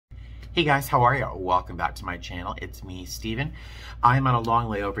Hey guys, how are you? Welcome back to my channel. It's me, Steven. I'm on a long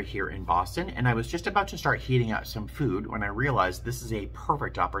layover here in Boston, and I was just about to start heating up some food when I realized this is a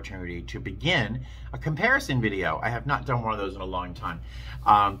perfect opportunity to begin a comparison video. I have not done one of those in a long time.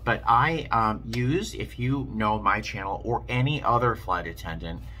 But I use, if you know my channel or any other flight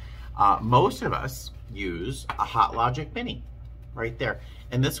attendant, most of us use a HotLogic Mini right there.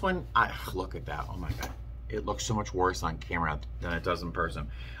 And this one, look at that, oh my God. It looks so much worse on camera than it does in person.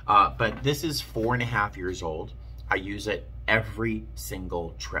 But this is 4.5 years old. I use it every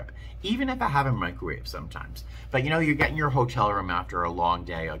single trip, even if I have a microwave sometimes. But you know, you get in your hotel room after a long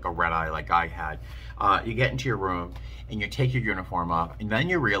day, like a red eye like I had. You get into your room and you take your uniform off, and then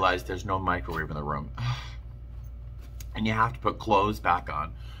you realize there's no microwave in the room. And you have to put clothes back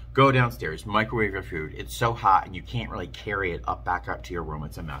on, go downstairs, microwave your food. It's so hot and you can't really carry it back up to your room.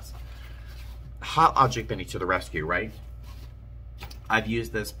 It's a mess. HotLogic Mini to the rescue, right? I've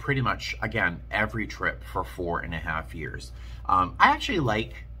used this pretty much, again, every trip for 4.5 years. I actually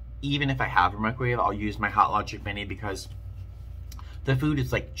like, even if I have a microwave, I'll use my HotLogic Mini because the food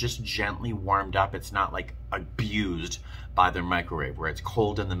is like just gently warmed up. It's not like abused by the microwave where it's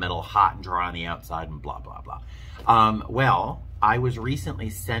cold in the middle, hot and dry on the outside, and blah, blah, blah. Well, I was recently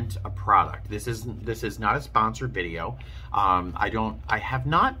sent a product. This is not a sponsored video. I have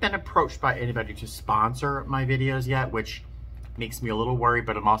not been approached by anybody to sponsor my videos yet, which makes me a little worried,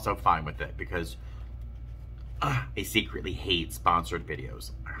 but I'm also fine with it because I secretly hate sponsored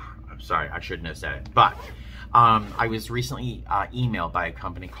videos. I'm sorry, I shouldn't have said it. But I was recently emailed by a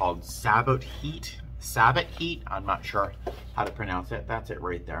company called Sabotheat. I'm not sure how to pronounce it. That's it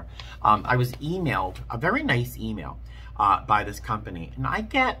right there. I was emailed a very nice email by this company, and I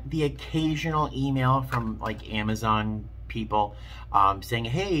get the occasional email from like Amazon people saying,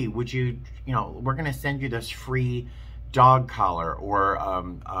 hey, would you know, we're gonna send you this free dog collar or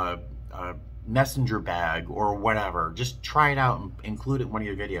a messenger bag or whatever, just try it out and include it in one of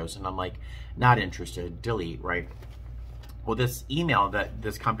your videos. And I'm like, not interested, delete, right? Well, this email that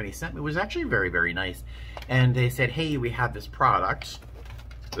this company sent me was actually very, very nice. And they said, hey, we have this product,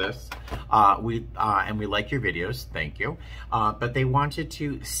 and we like your videos, thank you. But they wanted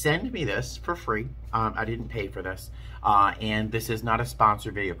to send me this for free. I didn't pay for this. And this is not a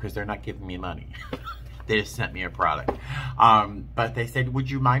sponsored video because they're not giving me money. They just sent me a product. But they said, would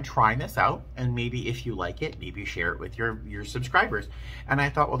you mind trying this out? And maybe if you like it, maybe share it with your subscribers. And I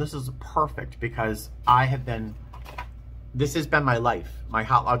thought, well, this is perfect because this has been my life. My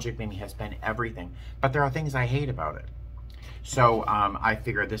HotLogic Mini has been everything, but there are things I hate about it. So I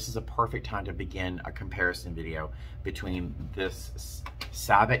figured this is a perfect time to begin a comparison video between this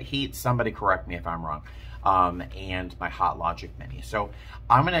Sabotheat, somebody correct me if I'm wrong, and my HotLogic Mini. So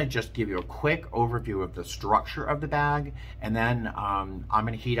I'm gonna just give you a quick overview of the structure of the bag, and then I'm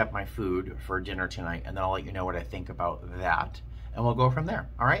gonna heat up my food for dinner tonight, and then I'll let you know what I think about that. And we'll go from there,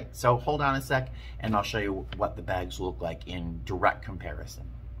 all right? So hold on a sec, and I'll show you what the bags look like in direct comparison.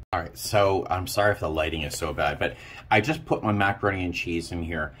 All right, so I'm sorry if the lighting is so bad, but I just put my macaroni and cheese in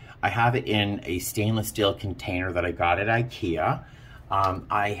here. I have it in a stainless steel container that I got at IKEA.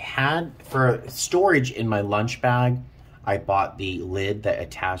 I had, for storage in my lunch bag, I bought the lid that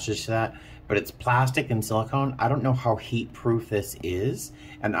attaches to that, but it's plastic and silicone. I don't know how heat proof this is,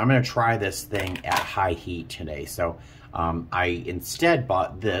 and I'm gonna try this thing at high heat today. So I instead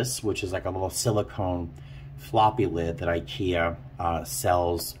bought this, which is like a little silicone floppy lid that IKEA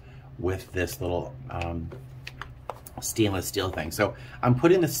sells with this little stainless steel thing. So I'm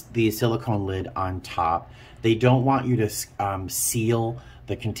putting the silicone lid on top. They don't want you to seal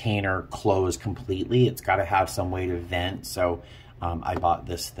the container closed completely. It's got to have some way to vent. So I bought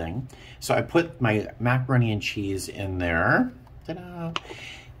this thing. So I put my macaroni and cheese in there. Ta-da!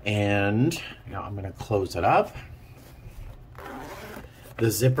 And now I'm going to close it up.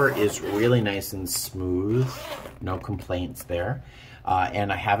 The zipper is really nice and smooth. No complaints there.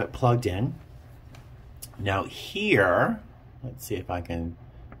 And I have it plugged in. Now here, let's see if I can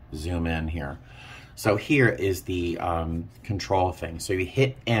zoom in here. So here is the control thing. So you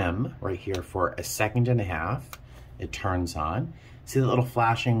hit M right here for 1.5 seconds. It turns on. See the little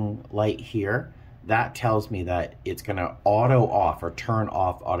flashing light here? That tells me that it's gonna auto off or turn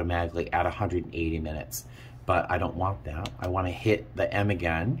off automatically at 180 minutes. But I don't want that. I wanna hit the M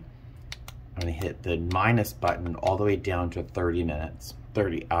again. I'm gonna hit the minus button all the way down to 30 minutes.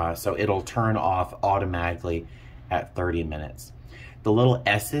 So it'll turn off automatically at 30 minutes. The little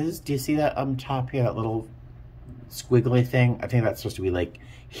S's, do you see that up top here, that little squiggly thing? I think that's supposed to be like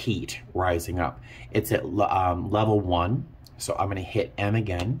heat rising up. It's at level 1, so I'm gonna hit M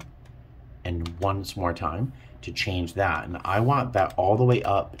again, and once more time. to change that. And I want that all the way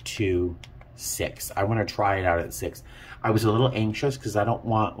up to 6. I want to try it out at 6. I was a little anxious because I don't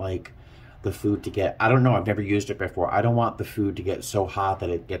want like the food to get, I don't know, I've never used it before. I don't want the food to get so hot that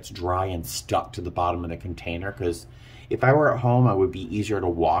it gets dry and stuck to the bottom of the container, because if I were at home, it would be easier to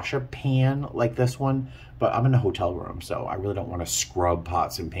wash a pan like this one, but I'm in a hotel room, so I really don't want to scrub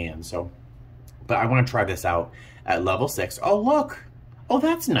pots and pans. So, but I want to try this out at level 6. Oh, look. Oh,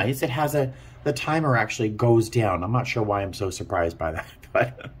 that's nice. It has the timer actually goes down. I'm not sure why I'm so surprised by that,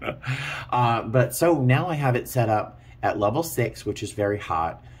 but so now I have it set up at level 6, which is very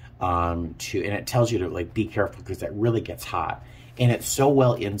hot. And it tells you to like be careful because it really gets hot, and it's so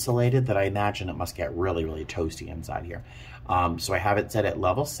well insulated that I imagine it must get really, really toasty inside here. So I have it set at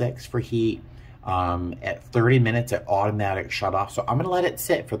level 6 for heat. At 30 minutes at automatic shut off. So I'm gonna let it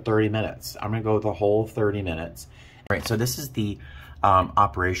sit for 30 minutes. I'm gonna go the whole 30 minutes. All right, so this is the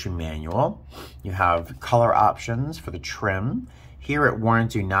operation manual. You have color options for the trim. Here it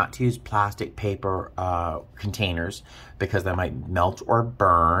warns you not to use plastic paper containers because they might melt or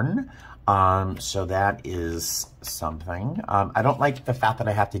burn. So that is something. I don't like the fact that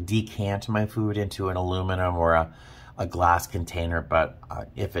I have to decant my food into an aluminum or a glass container, but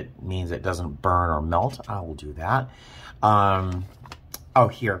if it means it doesn't burn or melt, I will do that. Oh,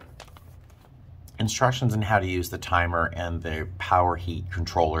 here. Instructions on how to use the timer and the power heat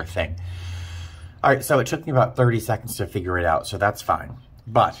controller thing. All right, so it took me about 30 seconds to figure it out, so that's fine.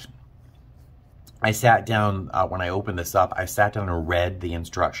 But I sat down, when I opened this up, I sat down and read the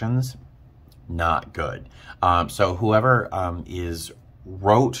instructions. Not good. So whoever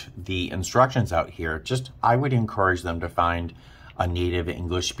wrote the instructions out here, I would encourage them to find a native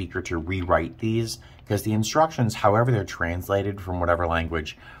English speaker to rewrite these, because the instructions, however they're translated from whatever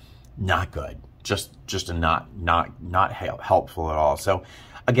language, not good. Just not helpful at all. So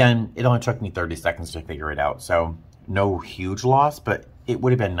again, it only took me 30 seconds to figure it out, so no huge loss, but it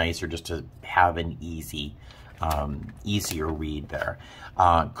would have been nicer just to have an easier read there.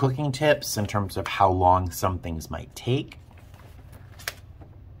 Cooking tips in terms of how long some things might take.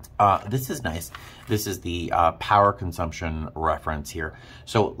 This is nice. This is the power consumption reference here.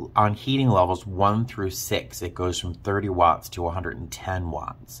 So on heating levels 1 through 6, it goes from 30 watts to 110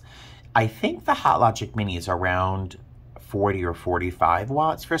 watts. I think the HotLogic Mini is around 40 or 45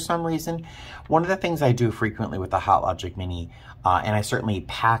 watts for some reason. One of the things I do frequently with the HotLogic Mini, and I certainly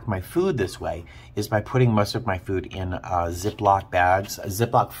pack my food this way, is by putting most of my food in Ziploc bags,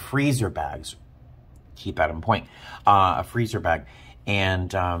 Ziploc freezer bags, keep that in point, a freezer bag.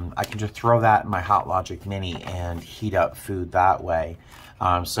 And I can just throw that in my HotLogic Mini and heat up food that way.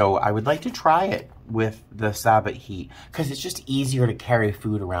 So I would like to try it with the Sabotheat because it's just easier to carry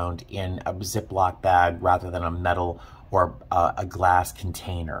food around in a Ziploc bag rather than a metal or a glass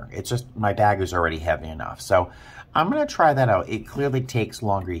container. It's just, my bag is already heavy enough. So I'm gonna try that out. It clearly takes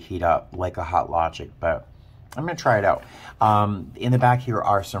longer to heat up like a HotLogic, but I'm gonna try it out. In the back here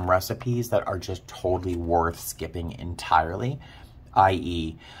are some recipes that are just totally worth skipping entirely,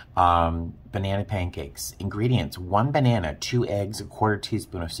 i.e. banana pancakes. Ingredients: 1 banana, 2 eggs, 1/4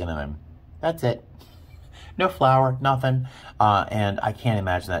 teaspoon of cinnamon. That's it. No flour, nothing. And I can't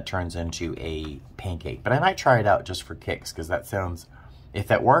imagine that turns into a pancake, but I might try it out just for kicks, because that sounds, if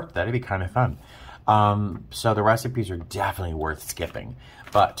that worked, that'd be kind of fun. So the recipes are definitely worth skipping,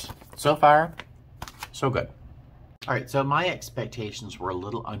 but so far, so good. All right, so my expectations were a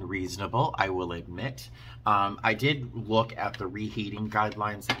little unreasonable, I will admit. I did look at the reheating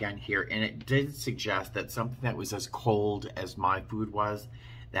guidelines again here, and it did suggest that something that was as cold as my food was,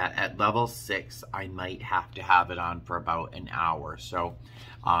 that at level 6, I might have to have it on for about an hour. So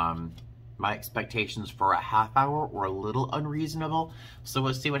my expectations for a half hour were a little unreasonable. So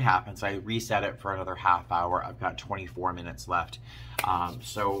we'll see what happens. I reset it for another half hour. I've got 24 minutes left.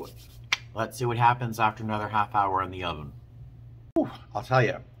 So let's see what happens after another half hour in the oven. Whew, I'll tell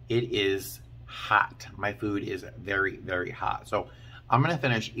you, it is hot. My food is very, very hot. So I'm gonna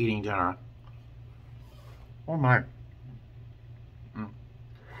finish eating dinner. Oh my.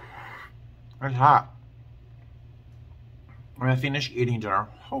 It's hot. I'm gonna finish eating dinner.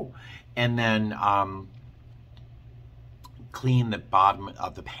 Oh, and then clean the bottom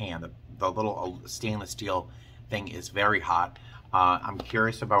of the pan. The little stainless steel thing is very hot. I'm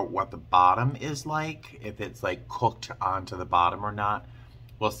curious about what the bottom is like, if it's like cooked onto the bottom or not.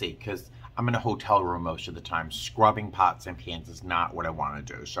 We'll see, because I'm in a hotel room most of the time. Scrubbing pots and pans is not what I want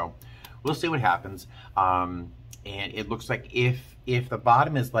to do. So we'll see what happens. And it looks like if the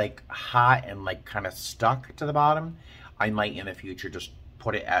bottom is like hot and like kind of stuck to the bottom, I might in the future just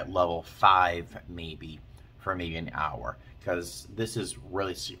put it at level 5 maybe for maybe an hour, because this is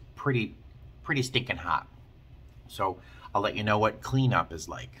really pretty stinking hot. So I'll let you know what cleanup is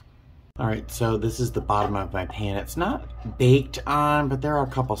like. All right, so this is the bottom of my pan. It's not baked on, but there are a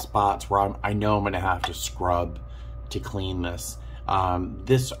couple spots where I know I'm gonna have to scrub to clean this.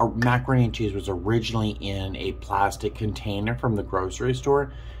 This macaroni and cheese was originally in a plastic container from the grocery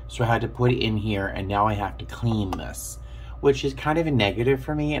store, so I had to put it in here, and now I have to clean this, which is kind of a negative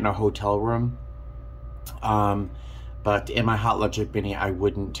for me in a hotel room. But in my HotLogic Mini, I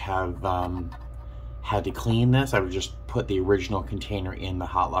wouldn't have had to clean this. I would just put the original container in the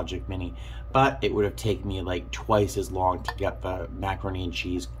HotLogic Mini, but it would have taken me like twice as long to get the macaroni and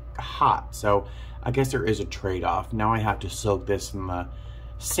cheese hot. So I guess there is a trade-off. Now I have to soak this in the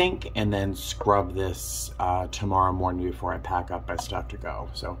sink and then scrub this tomorrow morning before I pack up my stuff to go.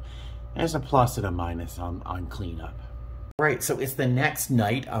 So there's a plus and a minus on cleanup. Right, so it's the next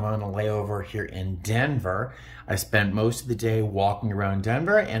night. I'm on a layover here in Denver. I spent most of the day walking around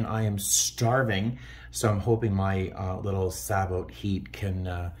Denver and I am starving. So I'm hoping my little Sabotheat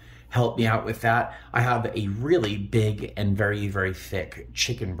can help me out with that. I have a really big and very, very thick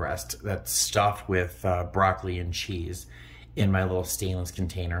chicken breast that's stuffed with broccoli and cheese in my little stainless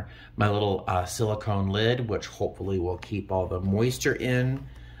container. My little silicone lid, which hopefully will keep all the moisture in,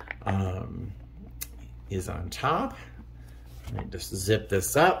 is on top. I just zip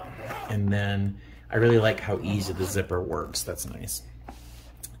this up, and then I really like how easy the zipper works. That's nice.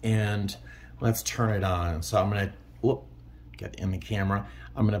 And let's turn it on. So I'm gonna, get in the camera.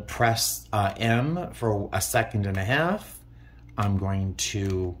 I'm gonna press M for 1.5 seconds. I'm going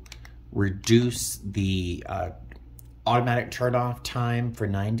to reduce the automatic turn off time for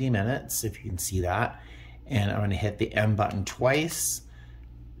 90 minutes, if you can see that. And I'm gonna hit the M button twice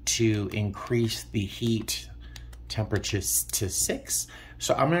to increase the heat temperature to 6.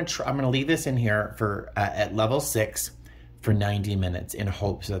 So I'm gonna leave this in here for at level 6 for 90 minutes in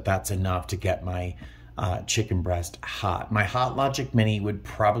hopes that that's enough to get my chicken breast hot. My HotLogic Mini would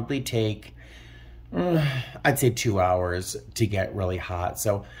probably take, I'd say 2 hours to get really hot.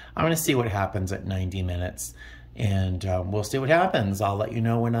 So I'm gonna see what happens at 90 minutes, and we'll see what happens. I'll let you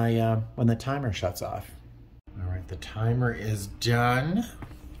know when the timer shuts off. All right, the timer is done.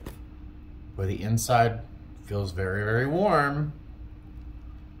 Boy, the inside feels very, very warm.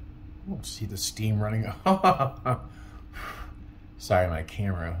 Oh, see the steam running. Sorry, my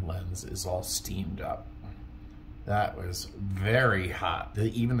camera lens is all steamed up. That was very hot.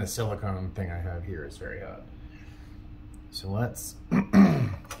 Even the silicone thing I have here is very hot. So let's,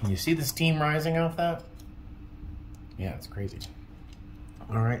 can you see the steam rising off that? Yeah, it's crazy.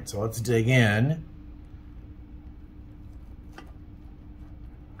 All right, so let's dig in.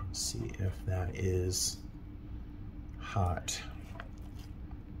 Let's see if that is hot.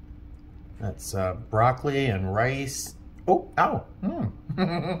 That's broccoli and rice. Oh, ow.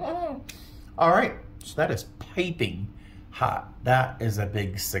 All right, so that is piping hot. That is a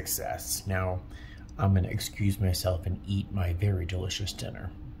big success. Now, I'm gonna excuse myself and eat my very delicious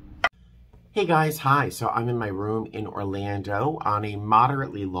dinner. Hey guys, hi. So I'm in my room in Orlando on a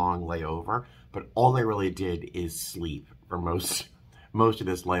moderately long layover, but all I really did is sleep for most of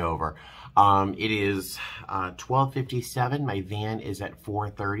this layover. It is 12:57. My van is at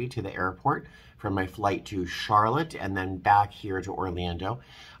 4:30 to the airport for my flight to Charlotte and then back here to Orlando.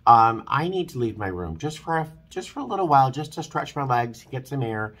 I need to leave my room just for a little while, just to stretch my legs, get some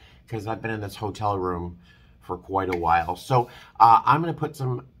air, because I've been in this hotel room for quite a while. So I'm gonna put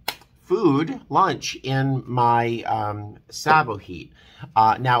some lunch in my Sabotheat.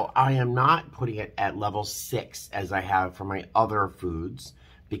 Now, I am not putting it at level 6 as I have for my other foods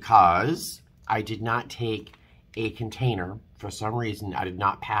because I did not take a container. For some reason, I did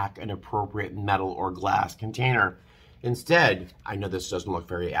not pack an appropriate metal or glass container. Instead, I know this doesn't look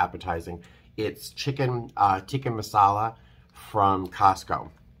very appetizing, it's chicken tikka masala from Costco.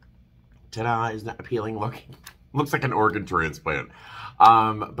 Ta-da, isn't that appealing looking? Looks like an organ transplant.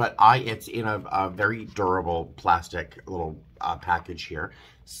 But it's in a very durable plastic little package here,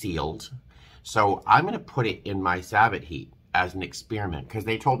 sealed. So I'm gonna put it in my Sabotheat as an experiment, because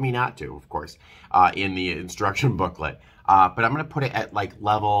they told me not to, of course, in the instruction booklet. But I'm gonna put it at like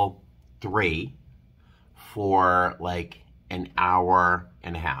level 3 for like an hour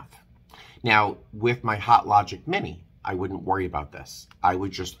and a half. Now, with my HotLogic Mini, I wouldn't worry about this. I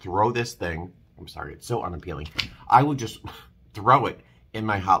would just throw this thing, I'm sorry, it's so unappealing. I would just throw it in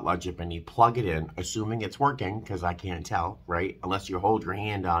my HotLogic Mini, plug it in, assuming it's working, because I can't tell, right? Unless you hold your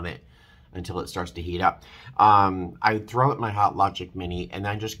hand on it until it starts to heat up. I would throw it in my HotLogic Mini and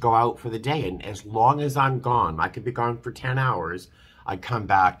then just go out for the day. And as long as I'm gone, I could be gone for 10 hours, I'd come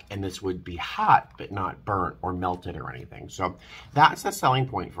back and this would be hot, but not burnt or melted or anything. So that's the selling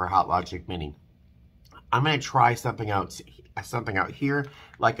point for HotLogic Mini. I'm gonna try something out here.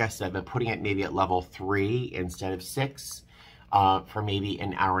 Like I said, but putting it maybe at level 3 instead of 6 for maybe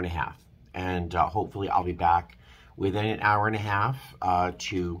an hour and a half. And hopefully I'll be back within an hour and a half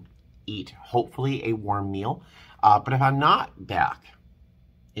to eat, hopefully, a warm meal. But if I'm not back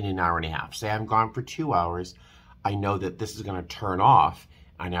in an hour and a half, say I'm gone for 2 hours, I know that this is gonna turn off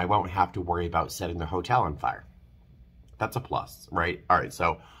and I won't have to worry about setting the hotel on fire. That's a plus, right? All right,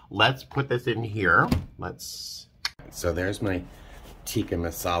 so let's put this in here. So there's my tikka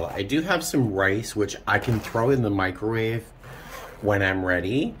masala. I do have some rice, which I can throw in the microwave when I'm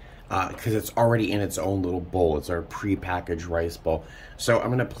ready, because it's already in its own little bowl. It's our pre-packaged rice bowl. So I'm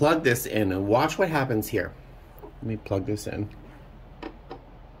gonna plug this in and watch what happens here. Let me plug this in.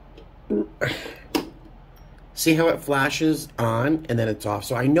 See how it flashes on and then it's off.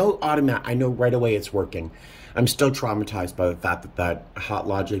 So I know right away it's working. I'm still traumatized by the fact that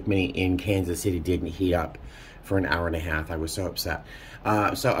HotLogic Mini in Kansas City didn't heat up for an hour and a half. I was so upset.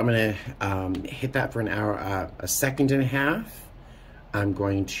 So I'm gonna hit that for an hour, a second and a half. I'm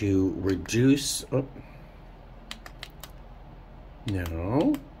going to reduce, oh,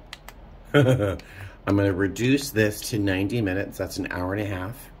 no. I'm gonna reduce this to 90 minutes. That's an hour and a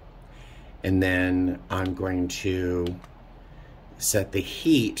half. And then I'm going to set the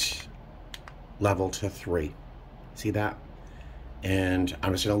heat level to 3. See that? And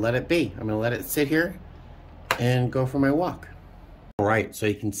I'm just gonna let it be. I'm gonna let it sit here and go for my walk. All right, so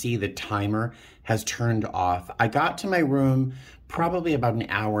you can see the timer has turned off. I got to my room probably about an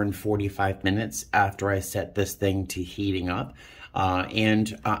hour and 45 minutes after I set this thing to heating up.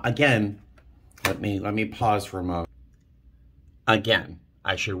 Again, let me pause for a moment. Again,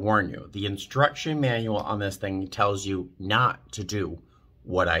 I should warn you, the instruction manual on this thing tells you not to do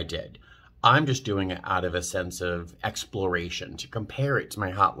what I did. I'm just doing it out of a sense of exploration to compare it to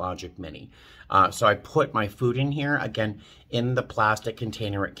my HotLogic Mini. So I put my food in here, again, in the plastic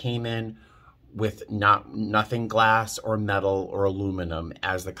container it came in, with nothing glass or metal or aluminum,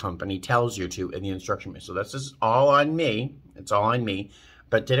 as the company tells you to in the instruction manual. So this is all on me. It's all on me.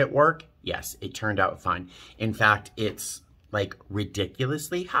 But did it work? Yes, it turned out fine. In fact, it's like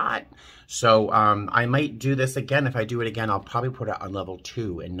ridiculously hot. So I might do this again. If I do it again, I'll probably put it on level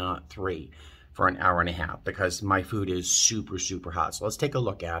 2 and not 3 for an hour and a half because my food is super, super hot. So let's take a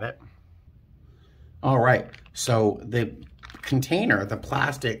look at it. All right, so the container, the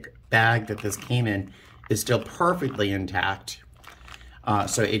plastic bag that this came in is still perfectly intact.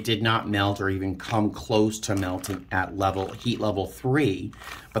 So it did not melt or even come close to melting at heat level 3,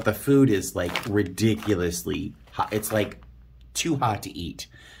 but the food is like ridiculously hot. It's like too hot to eat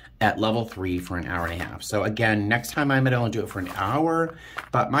at level 3 for an hour and a half. So again, next time I might only do it for an hour,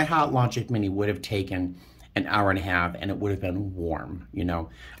 but my HotLogic Mini would have taken an hour and a half and it would have been warm, you know,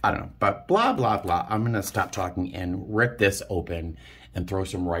 I don't know, but blah, blah, blah. I'm gonna stop talking and rip this open and throw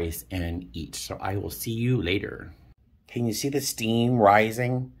some rice and eat. So I will see you later. Can you see the steam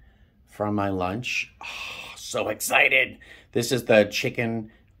rising from my lunch? Oh, so excited. This is the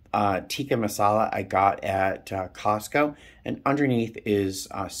chicken tikka masala I got at Costco, and underneath is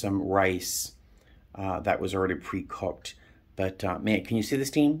some rice that was already pre-cooked. But man, can you see the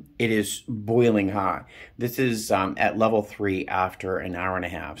steam? It is boiling hot. This is at level 3 after an hour and a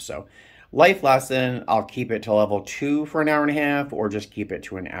half. So life lesson, I'll keep it to level 2 for an hour and a half or just keep it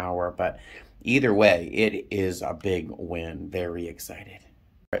to an hour. But either way, it is a big win. Very excited.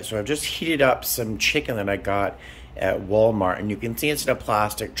 All right, so I've just heated up some chicken that I got at Walmart, and you can see it's in a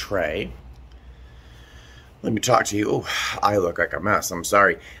plastic tray. Let me talk to you. Oh, I look like a mess. I'm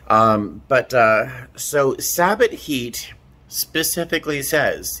sorry. So Sabotheat specifically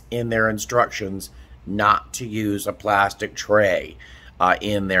says in their instructions not to use a plastic tray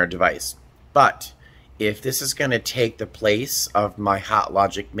in their device. But if this is going to take the place of my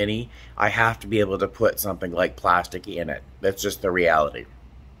HotLogic Mini, I have to be able to put something like plastic in it. That's just the reality.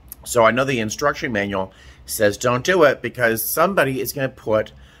 So I know the instruction manual says don't do it because somebody is going to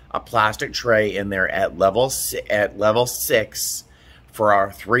put a plastic tray in there at level 6 for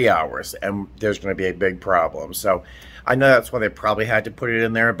our 3 hours, and there's going to be a big problem. So I know that's why they probably had to put it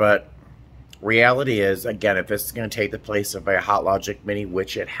in there, but reality is, again, if this is going to take the place of a HotLogic Mini,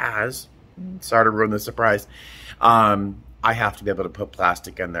 which it has, sorry to ruin the surprise, I have to be able to put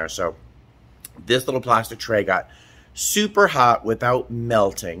plastic in there. So this little plastic tray got super hot without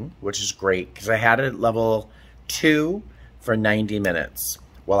melting, which is great because I had it at level 2 for 90 minutes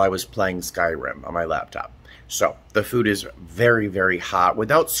while I was playing Skyrim on my laptop. So the food is very, very hot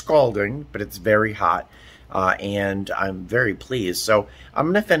without scalding, but it's very hot. and I'm very pleased. So I'm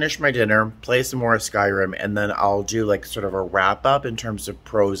going to finish my dinner, play some more Skyrim, and then I'll do like sort of a wrap up in terms of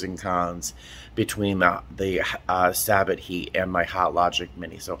pros and cons between the Sabotheat and my HotLogic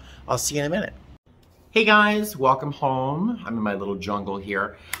Mini. So I'll see you in a minute. Hey guys, welcome home. I'm in my little jungle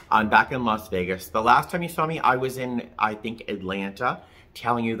here. I'm back in Las Vegas. The last time you saw me, I was in, I think, Atlanta,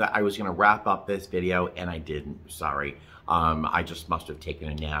 telling you that I was gonna wrap up this video, and I didn't, sorry. I just must have taken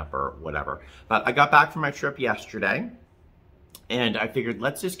a nap or whatever. But I got back from my trip yesterday, and I figured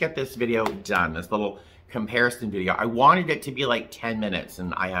let's just get this video done, this little comparison video. I wanted it to be like 10 minutes,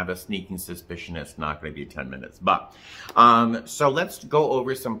 and I have a sneaking suspicion it's not gonna be 10 minutes. But, so let's go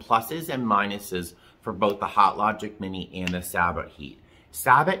over some pluses and minuses for both the HotLogic Mini and the Sabotheat.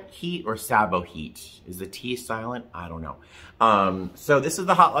 Sabotheat or Sabotheat? Is the T silent? I don't know. So this is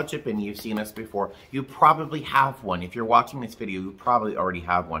the HotLogic Mini. You've seen this before. You probably have one. If you're watching this video, you probably already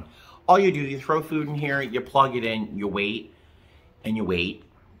have one. All you do, you throw food in here, you plug it in, you wait, and you wait,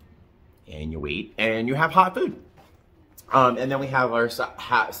 and you wait, and you have hot food. And then we have our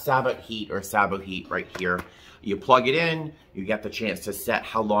Sabotheat right here. You plug it in, you get the chance to set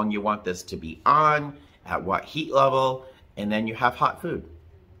how long you want this to be on, at what heat level, and then you have hot food.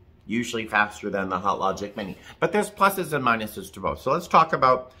 Usually faster than the HotLogic Mini. But there's pluses and minuses to both. So let's talk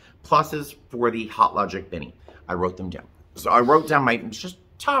about pluses for the HotLogic Mini. I wrote them down. So I wrote down my just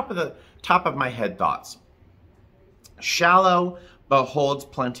top of my head thoughts. Shallow, but holds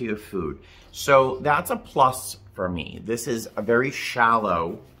plenty of food. So that's a plus for me. This is a very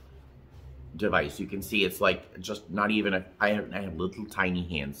shallow device. You can see it's like just not even a, I have little tiny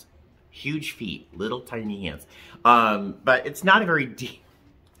hands, huge feet, little tiny hands. But it's not a very deep,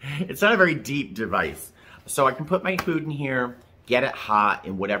 it's not a very deep device. So I can put my food in here, get it hot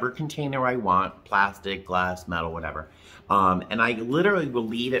in whatever container I want, plastic, glass, metal, whatever. And I literally will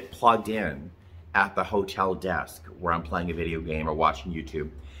leave it plugged in at the hotel desk where I'm playing a video game or watching YouTube.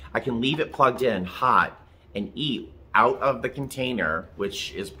 I can leave it plugged in hot and eat out of the container,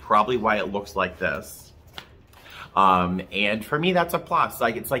 which is probably why it looks like this. And for me, that's a plus.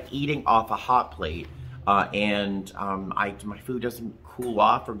 Like, it's like eating off a hot plate. My food doesn't cool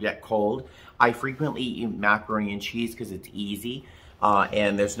off or get cold. I frequently eat macaroni and cheese because it's easy.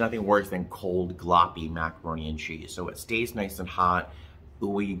 And there's nothing worse than cold, gloppy macaroni and cheese. So it stays nice and hot,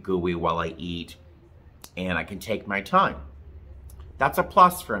 ooey gooey while I eat, and I can take my time. That's a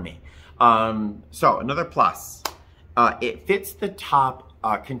plus for me. So another plus. It fits the top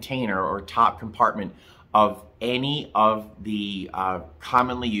container or top compartment of any of the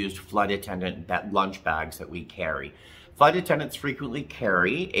commonly used flight attendant lunch bags that we carry. Flight attendants frequently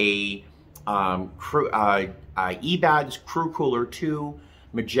carry E-Bags Crew Cooler 2,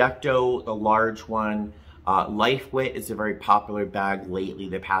 Magecto, the large one. LifeWit is a very popular bag lately,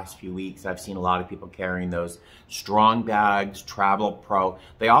 the past few weeks. I've seen a lot of people carrying those. Strong Bags, Travel Pro,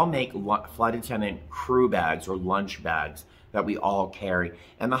 they all make flight attendant crew bags or lunch bags that we all carry.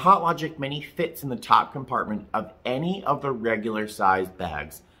 And the HotLogic Mini fits in the top compartment of any of the regular sized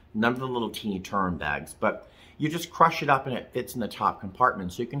bags. None of the little teeny turn bags, but you just crush it up and it fits in the top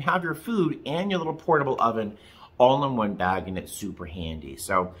compartment. So you can have your food and your little portable oven all in one bag, and it's super handy.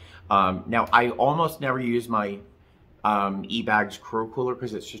 So now I almost never use my E-Bags Crew Cooler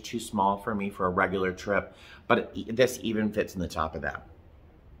because it's just too small for me for a regular trip, but this even fits in the top of that.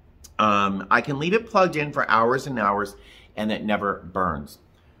 I can leave it plugged in for hours and hours, and it never burns.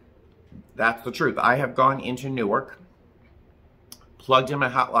 That's the truth. I have gone into Newark, plugged in my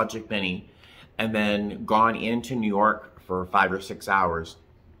HotLogic Mini, and then gone into New York for 5 or 6 hours,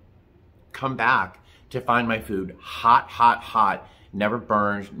 come back to find my food hot, hot, hot, never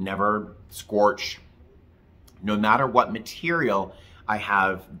burned, never scorched, no matter what material I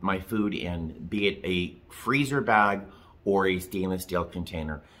have my food in, be it a freezer bag or a stainless steel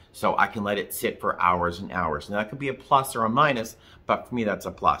container. So I can let it sit for hours and hours. And that could be a plus or a minus, but for me, that's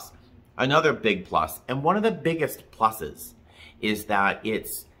a plus. Another big plus, and one of the biggest pluses, is that it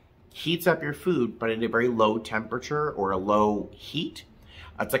heats up your food, but at a very low temperature or a low heat.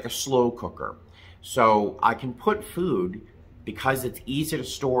 It's like a slow cooker. So I can put food, because it's easy to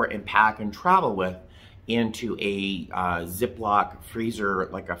store and pack and travel with, into a Ziploc freezer,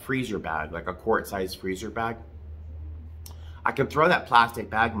 like a freezer bag, like a quart-sized freezer bag. I can throw that plastic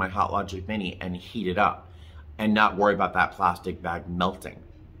bag in my HotLogic Mini and heat it up and not worry about that plastic bag melting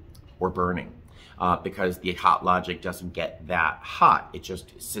or burning because the HotLogic doesn't get that hot. It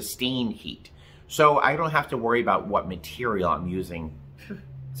just sustained heat. So I don't have to worry about what material I'm using,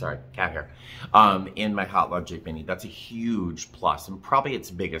 sorry, cat hair, in my HotLogic Mini. That's a huge plus, and probably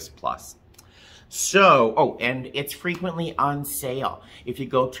its biggest plus. So, oh, and it's frequently on sale. If you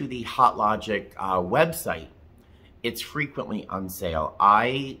go to the HotLogic website, it's frequently on sale.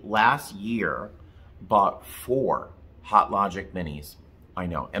 I, last year, bought 4 HotLogic Minis. I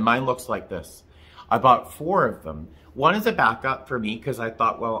know, and mine looks like this. I bought 4 of them. One is a backup for me because I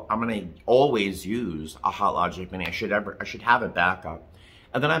thought, well, I'm gonna always use a HotLogic Mini. I should have a backup.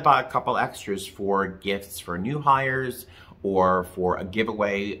 And then I bought a couple extras for gifts for new hires or for a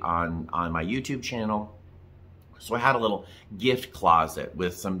giveaway on my YouTube channel. So I had a little gift closet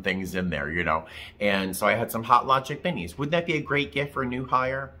with some things in there, you know. And so I had some HotLogic Minis. Wouldn't that be a great gift for a new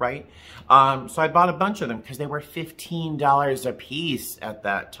hire, right? So I bought a bunch of them because they were $15 a piece at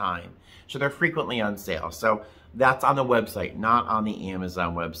that time. So they're frequently on sale. So that's on the website, not on the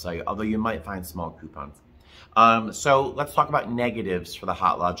Amazon website, although you might find small coupons. So let's talk about negatives for the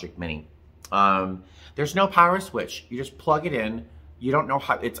HotLogic Mini. There's no power switch. You just plug it in. You don't know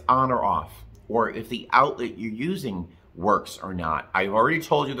how it's on or off, or if the outlet you're using works or not. I've already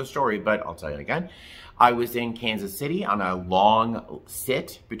told you the story, but I'll tell you again. I was in Kansas City on a long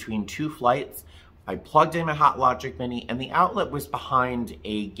sit between 2 flights. I plugged in my HotLogic Mini, and the outlet was behind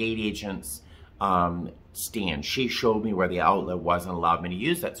a gate agent's stand. She showed me where the outlet was and allowed me to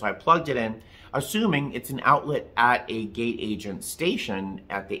use that. So I plugged it in, assuming it's an outlet at a gate agent station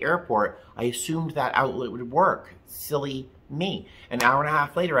at the airport. I assumed that outlet would work. Silly me. An hour and a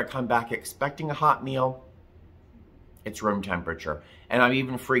half later, I come back expecting a hot meal. It's room temperature. And I'm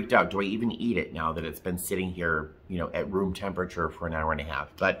even freaked out. Do I even eat it now that it's been sitting here, you know, at room temperature for an hour and a half?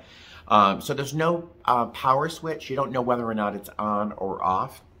 But, so there's no power switch. You don't know whether or not it's on or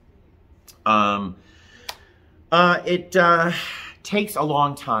off. It takes a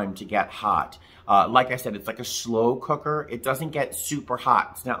long time to get hot. Like I said, it's like a slow cooker. It doesn't get super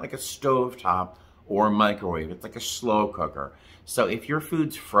hot. It's not like a stovetop or a microwave. It's like a slow cooker. So if your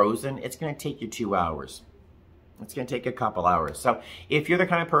food's frozen, it's going to take you 2 hours. It's going to take a couple hours. So if you're the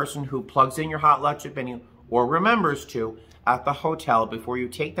kind of person who plugs in your HotLogic Mini or remembers to at the hotel before you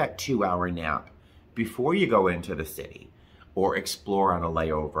take that 2-hour nap, before you go into the city or explore on a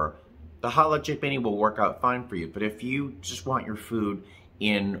layover, the HotLogic Mini will work out fine for you. But if you just want your food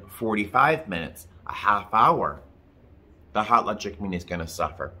in 45 minutes, a half hour, the HotLogic Mini is going to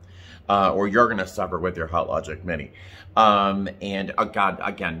suffer. Or you're going to suffer with your HotLogic Mini. God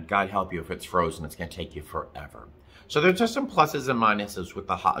help you if it's frozen. It's going to take you forever. So there's just some pluses and minuses with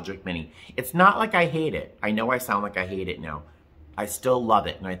the HotLogic Mini. It's not like I hate it. I know I sound like I hate it now. I still love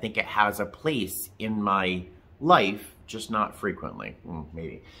it, and I think it has a place in my life, just not frequently,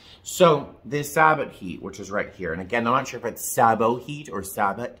 maybe. So this Sabotheat, which is right here, and again, I'm not sure if it's Sabotheat or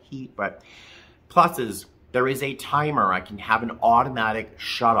Sabotheat, but pluses, there is a timer. I can have an automatic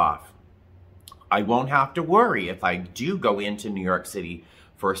shut-off. I won't have to worry if I do go into New York City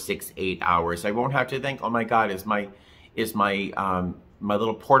for 6-8 hours. I won't have to think, oh my God, is my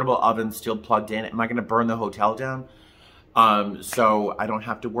little portable oven still plugged in? Am I going to burn the hotel down? So I don't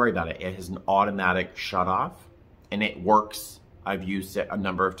have to worry about it. It has an automatic shut-off, and it works. I've used it a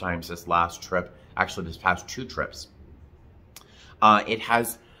number of times this last trip, actually this past 2 trips. It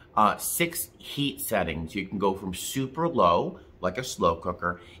has 6 heat settings. You can go from super low, like a slow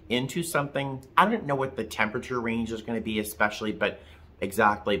cooker, into something, I don't know what the temperature range is going to be especially, but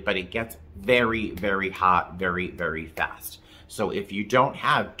it gets very, very hot, very, very fast. So if you don't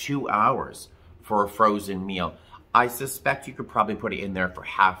have 2 hours for a frozen meal, I suspect you could probably put it in there for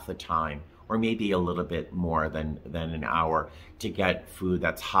half the time, or maybe a little bit more than an hour to get food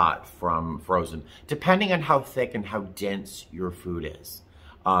that's hot from frozen, depending on how thick and how dense your food is.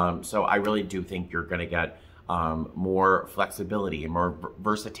 So I really do think you're going to get more flexibility and more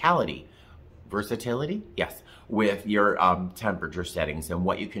versatility. Versatility? Yes. With your temperature settings and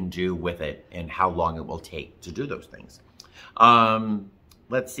what you can do with it and how long it will take to do those things.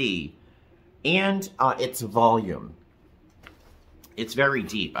 Let's see. And its volume. It's very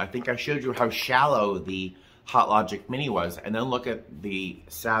deep. I think I showed you how shallow the HotLogic Mini was, and then look at the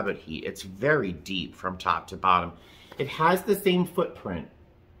Sabotheat. It's very deep from top to bottom. It has the same footprint.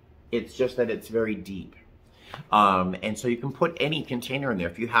 It's just that it's very deep. And so you can put any container in there.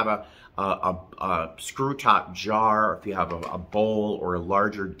 If you have a screw top jar, if you have a bowl or a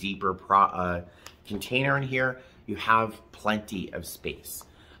larger, deeper container in here, you have plenty of space.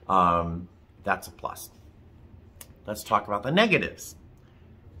 That's a plus. Let's talk about the negatives.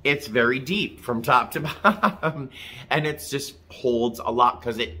 It's very deep from top to bottom, and it just holds a lot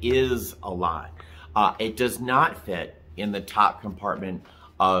because it is a lot. It does not fit in the top compartment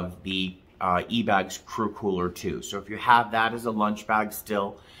of the eBags Crew Cooler 2. So if you have that as a lunch bag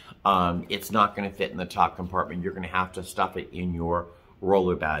still, it's not going to fit in the top compartment. You're going to have to stuff it in your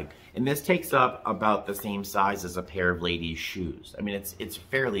roller bag. And this takes up about the same size as a pair of ladies' shoes. I mean, it's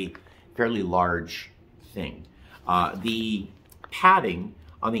fairly large thing. The padding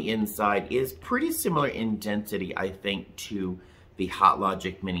on the inside is pretty similar in density, I think, to the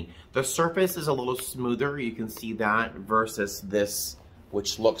HotLogic Mini. The surface is a little smoother, you can see that, versus this,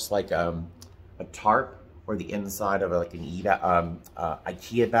 which looks like a tarp, or the inside of like an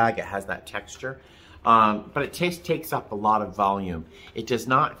IKEA bag. It has that texture. But it takes up a lot of volume. It does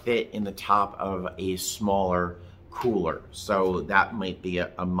not fit in the top of a smaller cooler, so that might be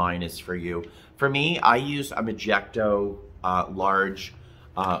a minus for you. For me, I use a Magecto large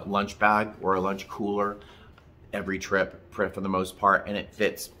lunch bag or a lunch cooler every trip for the most part, and it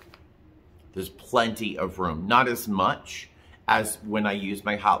fits. There's plenty of room, not as much as when I use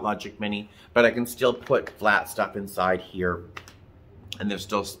my HotLogic Mini, but I can still put flat stuff inside here, and there's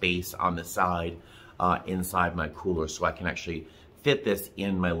still space on the side inside my cooler, so I can actually fit this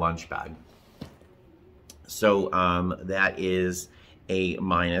in my lunch bag. So that is a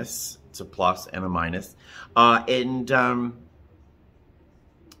minus. It's a plus and a minus.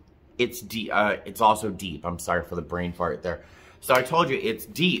 It's also deep. I'm sorry for the brain fart there. So I told you it's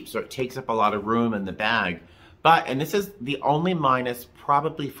deep, so it takes up a lot of room in the bag. But, and this is the only minus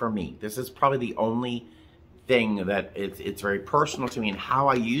probably for me. This is probably the only thing that it's very personal to me and how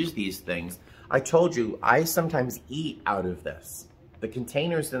I use these things. I told you, I sometimes eat out of this. The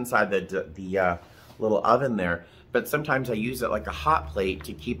container's inside the little oven there, but sometimes I use it like a hot plate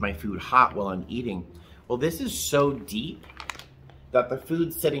to keep my food hot while I'm eating. Well, this is so deep that the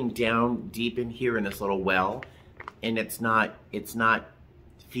food's sitting down deep in here in this little well, and it's not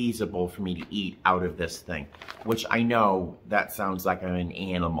feasible for me to eat out of this thing, which I know that sounds like I'm an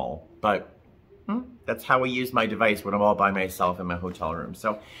animal, but that's how I use my device when I'm all by myself in my hotel room.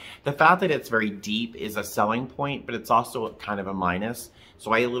 So the fact that it's very deep is a selling point, but it's also kind of a minus.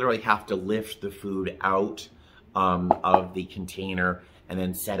 So I literally have to lift the food out of the container and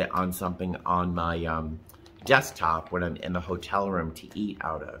then set it on something on my desktop when I'm in the hotel room to eat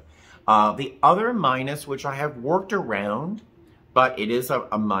out of. The other minus, which I have worked around, but it is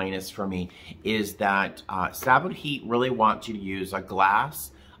a minus for me, is that Sabotheat really wants you to use a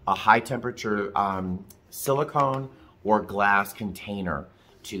glass, a high temperature silicone or glass container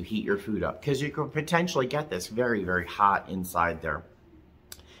to heat your food up, because you could potentially get this very, very hot inside there.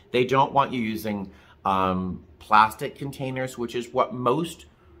 They don't want you using plastic containers, which is what most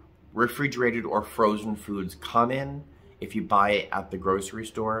refrigerated or frozen foods come in if you buy it at the grocery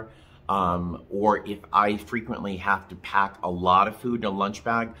store. Or if I frequently have to pack a lot of food in a lunch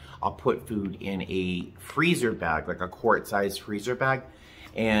bag, I'll put food in a freezer bag, like a quart-sized freezer bag.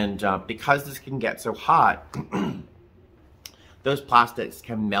 And because this can get so hot, those plastics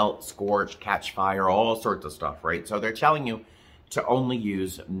can melt, scorch, catch fire, all sorts of stuff, right? So they're telling you to only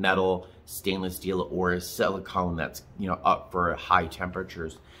use metal, stainless steel, or silicone that's, you know, up for high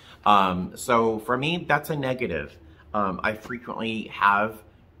temperatures. So for me, that's a negative. I frequently have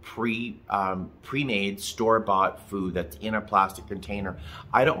pre-made store-bought food that's in a plastic container.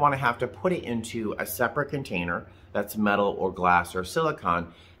 I don't want to have to put it into a separate container that's metal or glass or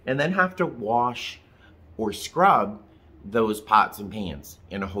silicone and then have to wash or scrub those pots and pans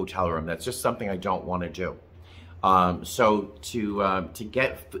in a hotel room. That's just something I don't want to do. So to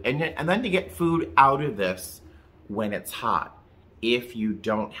get and then to get food out of this when it's hot, if you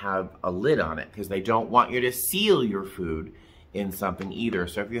don't have a lid on it, because they don't want you to seal your food in something either.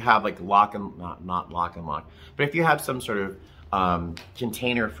 So if you have like not lock and lock, but if you have some sort of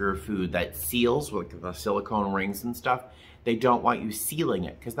container for your food that seals with the silicone rings and stuff, they don't want you sealing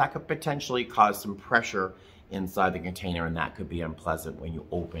it, because that could potentially cause some pressure inside the container, and that could be unpleasant when you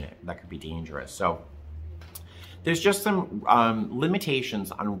open it. That could be dangerous. So there's just some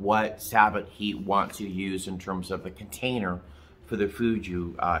limitations on what Sabotheat wants you to use in terms of the container for the food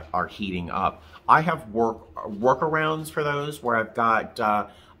you are heating up. I have workarounds for those where I've got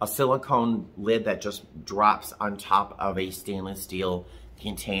a silicone lid that just drops on top of a stainless steel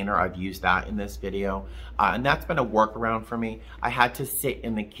container. I've used that in this video, and that's been a workaround for me. I had to sit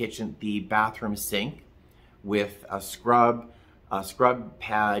in the kitchen, the bathroom sink, with a scrub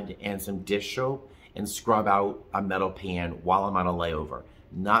pad and some dish soap, and scrub out a metal pan while I'm on a layover.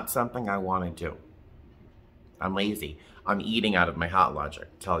 Not something I want to do. I'm lazy. I'm eating out of my HotLogic.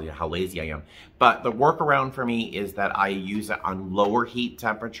 Tell you how lazy I am. But the workaround for me is that I use it on lower heat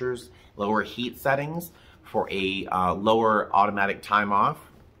temperatures, lower heat settings, for a lower automatic time off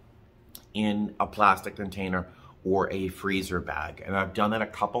in a plastic container or a freezer bag. And I've done that a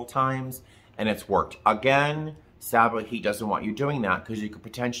couple times and it's worked. Again, Sabotheat doesn't want you doing that because you could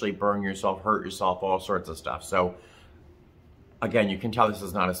potentially burn yourself, hurt yourself, all sorts of stuff. So Again, you can tell this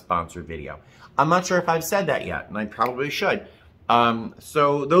is not a sponsored video. I'm not sure if I've said that yet, and I probably should.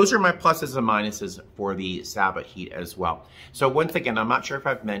 So those are my pluses and minuses for the Sabotheat as well. So once again, I'm not sure if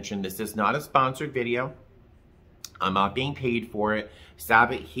I've mentioned, this is not a sponsored video. I'm not being paid for it.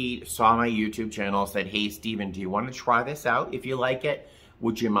 Sabotheat saw my YouTube channel, said, hey, Steven, do you want to try this out? If you like it,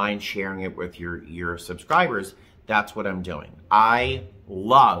 would you mind sharing it with your subscribers? That's what I'm doing. I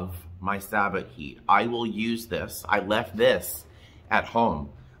love my Sabotheat. I will use this. I left this at home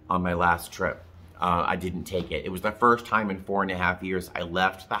on my last trip. I didn't take it. It was the first time in 4.5 years I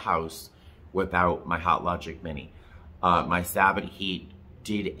left the house without my HotLogic Mini. My Sabotheat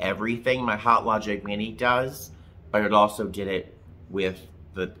did everything my HotLogic Mini does, but it also did it with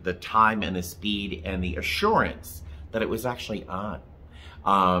the time and the speed and the assurance that it was actually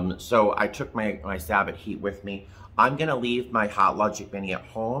on. So I took my Sabotheat with me. I'm gonna leave my HotLogic Mini at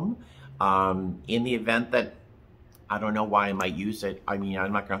home in the event that I don't know why I might use it. I mean,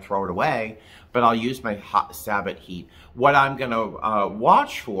 I'm not gonna throw it away, but I'll use my Sabotheat. What I'm gonna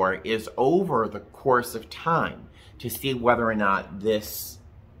watch for is over the course of time to see whether or not this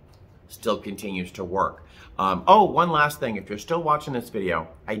still continues to work. Oh, one last thing, if you're still watching this video,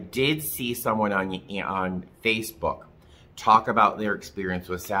 I did see someone on Facebook talk about their experience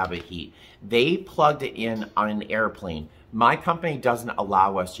with Sabotheat. They plugged it in on an airplane. My company doesn't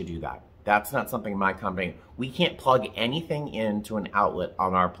allow us to do that. That's not something my company, we can't plug anything into an outlet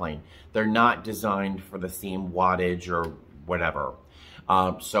on our plane. They're not designed for the same wattage or whatever.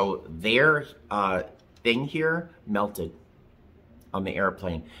 So their thing here melted on the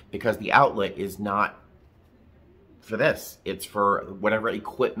airplane because the outlet is not for this. It's for whatever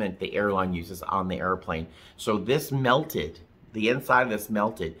equipment the airline uses on the airplane. So this melted, the inside of this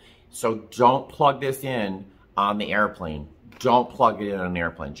melted. So don't plug this in on the airplane. Don't plug it in on an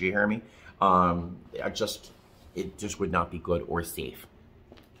airplane. Do you hear me? It just would not be good or safe.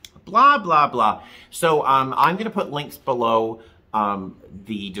 Blah, blah, blah. So I'm going to put links below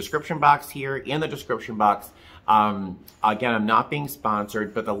the description box here, in the description box. Again, I'm not being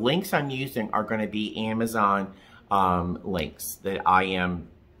sponsored, but the links I'm using are going to be Amazon links that I am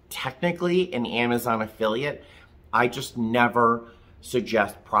technically an Amazon affiliate. I just never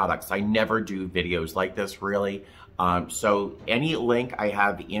suggest products. I never do videos like this, really. So any link I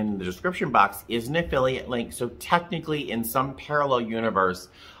have in the description box is an affiliate link. So technically, in some parallel universe,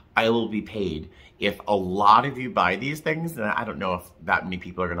 I will be paid. If a lot of you buy these things, and I don't know if that many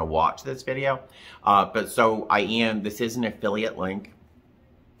people are going to watch this video, but so this is an affiliate link.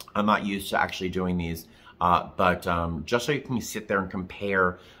 I'm not used to actually doing these, but just so you can sit there and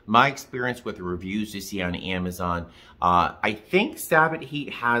compare my experience with the reviews you see on Amazon. I think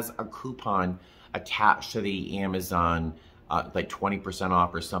Sabotheat has a coupon attached to the Amazon, like 20%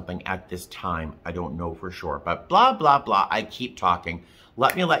 off or something at this time. I don't know for sure, but blah, blah, blah. I keep talking.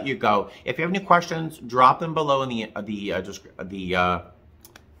 Let me let you go. If you have any questions, drop them below in the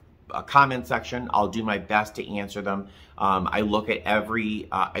comment section. I'll do my best to answer them. I look at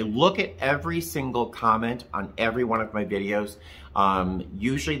every single comment on every one of my videos.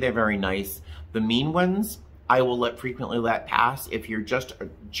 Usually they're very nice. The mean ones, I will frequently let pass. If you're just a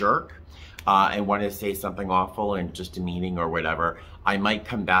jerk and want to say something awful and just demeaning or whatever, I might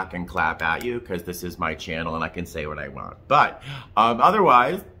come back and clap at you because this is my channel and I can say what I want. But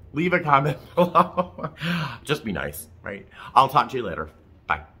otherwise, leave a comment below. Just be nice, right? I'll talk to you later.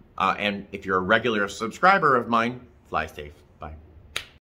 Bye. And if you're a regular subscriber of mine, fly safe.